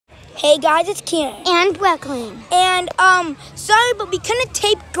Hey guys, it's Kieran. And Brooklyn. And sorry, but we couldn't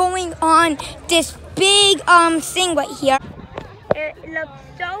tape going on this big thing right here. It looks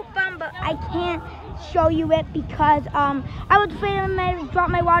so fun, but I can't show you it because I was afraid I might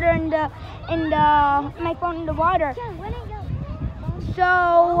drop my water my phone in the water.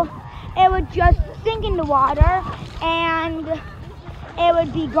 So it would just sink in the water and it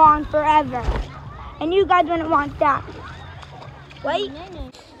would be gone forever. And you guys wouldn't want that. Right?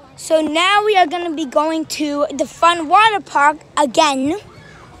 So now we are going to be going to the fun water park again.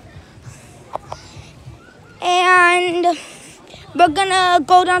 And we're going to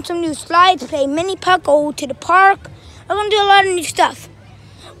go down some new slides, play mini puck, go to the park. We're going to do a lot of new stuff.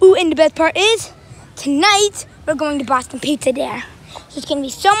 Ooh, and the best part is, tonight we're going to Boston Pizza there. So it's going to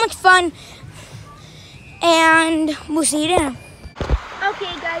be so much fun. And we'll see you there.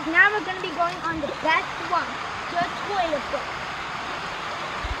 Okay guys, now we're going to be going on the best one, the toilet book.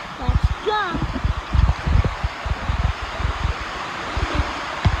 Let's go.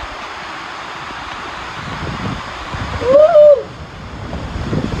 Woo!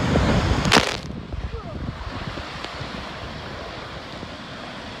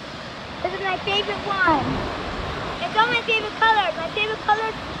 This is my favorite one. It's all my favorite colors. My favorite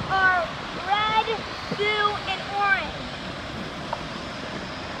colors are red, blue, and orange.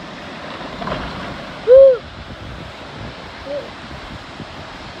 Woo!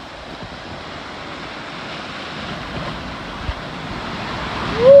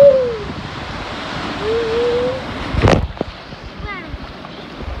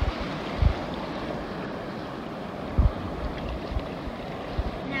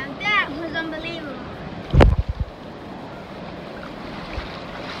 Now that was unbelievable.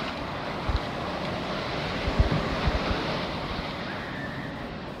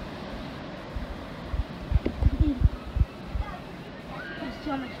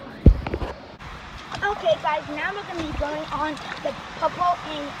 So much fun. Okay guys, now we're going to be going on the purple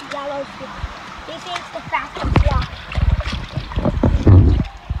and yellow slide. They say it's the fastest slide.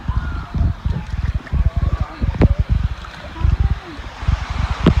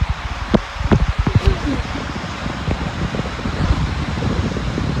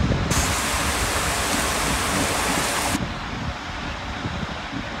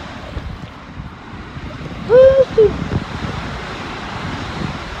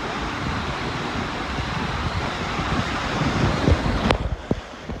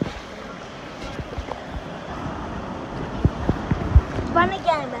 Fun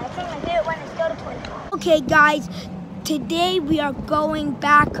again, but I think my favorite one is still the toilet. Okay guys, today we are going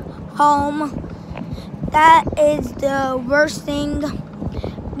back home. That is the worst thing.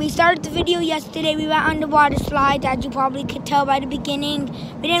 We started the video yesterday. We went on the water slide, as you probably could tell by the beginning.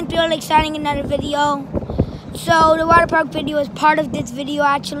 We didn't feel like starting another video. So the water park video is part of this video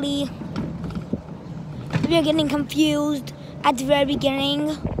actually. We are getting confused at the very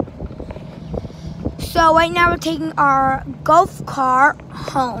beginning. So right now we're taking our golf cart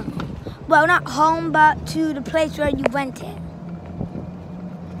home. Well, not home, but to the place where you rented.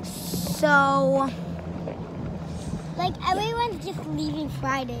 So, Like, everyone's just leaving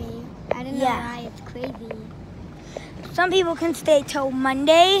Friday. I don't know why, it's crazy. Some people can stay till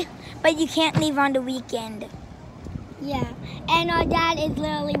Monday, but you can't leave on the weekend. Yeah, and our dad is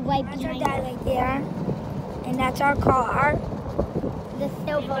literally right That's behind our dad us. right there. And that's our car. The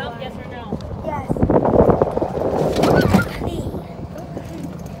silver one. Yes or no? Yes.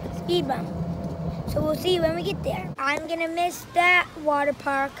 Speed bump. So we'll see you when we get there. I'm gonna miss that water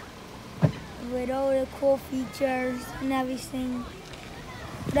park with all the cool features and everything.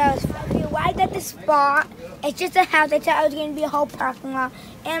 That was fun. We arrived at the spot. It's just a house. I thought it was gonna be a whole parking lot.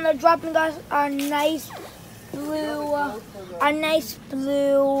 And they're dropping us our nice blue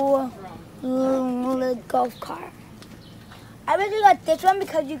golf cart. I really got this one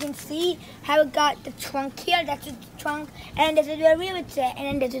because you can see how it got the trunk here. That's the trunk, and this is where we would sit, and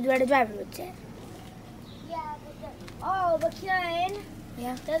then this is where the driver would sit. Yeah, but Kieran,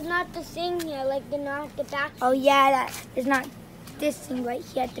 Yeah. there's not the thing here, like the back. Oh yeah, that is not this thing right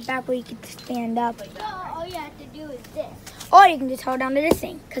here at the back where you can stand up. So all you have to do is this. Or you can just hold on to this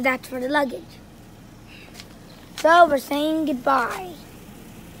thing, because that's for the luggage. So we're saying goodbye.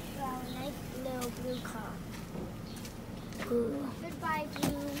 Wow, nice little blue car. Ooh. Goodbye,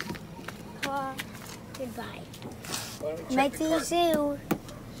 blue car. Goodbye. Might see you soon.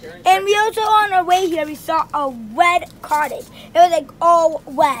 And we also, on our way here, we saw a red cottage. It was like all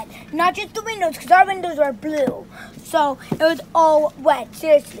red. Not just the windows, because our windows were blue. So it was all wet,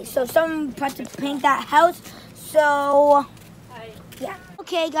 seriously. So someone had to paint that house. So, yeah.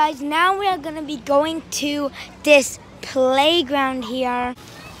 Okay, guys, now we are going to be going to this playground here.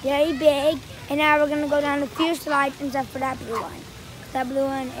 very big. And now we're going to go down a few slides except for that blue one. That blue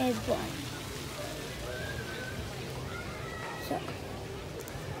one is boring. So,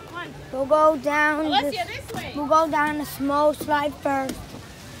 we'll go down. This way. We'll go down a small slide first.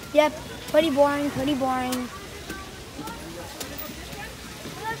 Yep, pretty boring, pretty boring.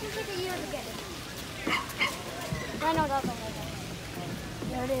 I know that one.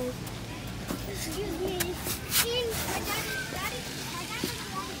 There it is. Excuse me.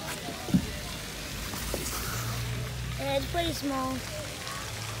 Yeah, it's pretty small.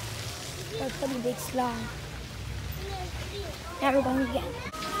 That's a pretty big slide. Now we're going again.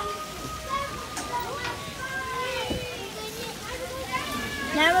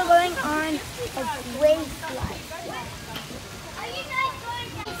 Now we're going on a great slide.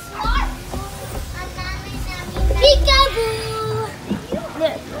 Peekaboo!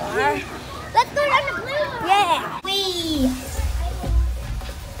 There you are. Let's go down the blue one. Yeah. Whee!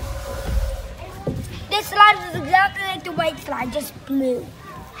 This slide is exactly like the white slide, just blue.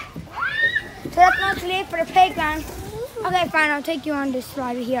 So that's mostly it for the playground. Okay, fine, I'll take you on this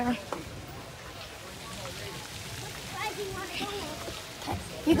slide here.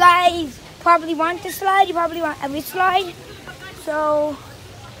 You guys probably want this slide, you probably want every slide. So,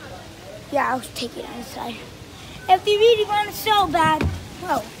 yeah, I'll take it on the side. If you really want it so bad,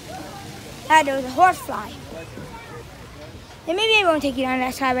 whoa, there was a horse slide. Then maybe I won't take you on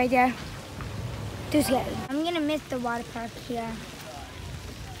that slide right there. Too scary. I'm gonna miss the water park here.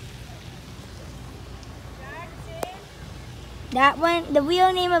 That one, the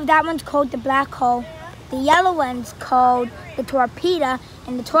real name of that one's called the Black Hole. The yellow one's called the Torpedo,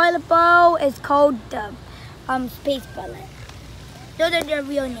 and the Toilet Bowl is called the Space Bullet. Those are their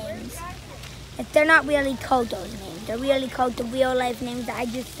real names. They're not really called those names. They're really called the real life names that I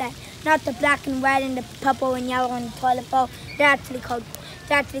just said. Not the black and red and the purple and yellow and the Toilet Bowl. They're actually called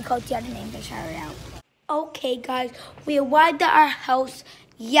the other names I shouted out. Okay, guys, we arrived at our house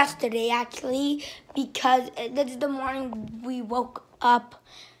yesterday actually because this is the morning we woke up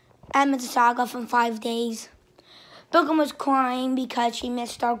at Mississauga from 5 days. Brooklyn was crying because she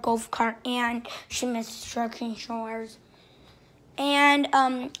missed our golf cart and she missed Striking Shores. And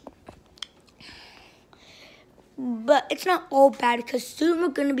but it's not all bad because soon we're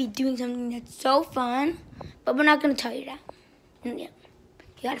gonna be doing something that's so fun, but we're not gonna tell you that. Yeah, you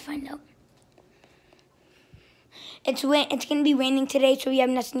gotta find out. It's gonna be raining today, so we have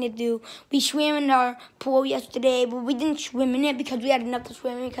nothing to do. We swam in our pool yesterday, but we didn't swim in it because we had enough to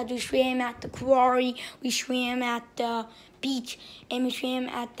swim in because we swam at the quarry, we swam at the beach, and we swam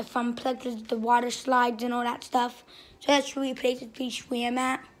at the fun places, the water slides and all that stuff. So that's really places we swam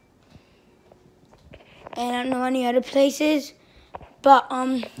at. And I don't know any other places, but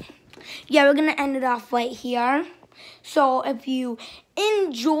yeah, we're gonna end it off right here. So if you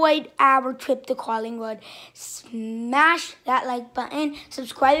enjoyed our trip to Collingwood, smash that like button,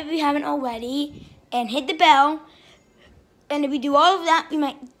 subscribe if you haven't already, and hit the bell. And if we do all of that, we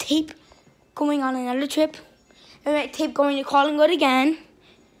might tape going on another trip. We might tape going to Collingwood again.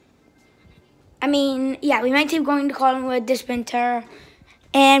 I mean, yeah, we might tape going to Collingwood this winter.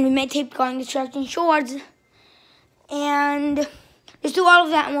 And we might tape going to Striking Shores. And just do all of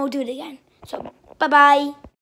that and we'll do it again. So, bye-bye.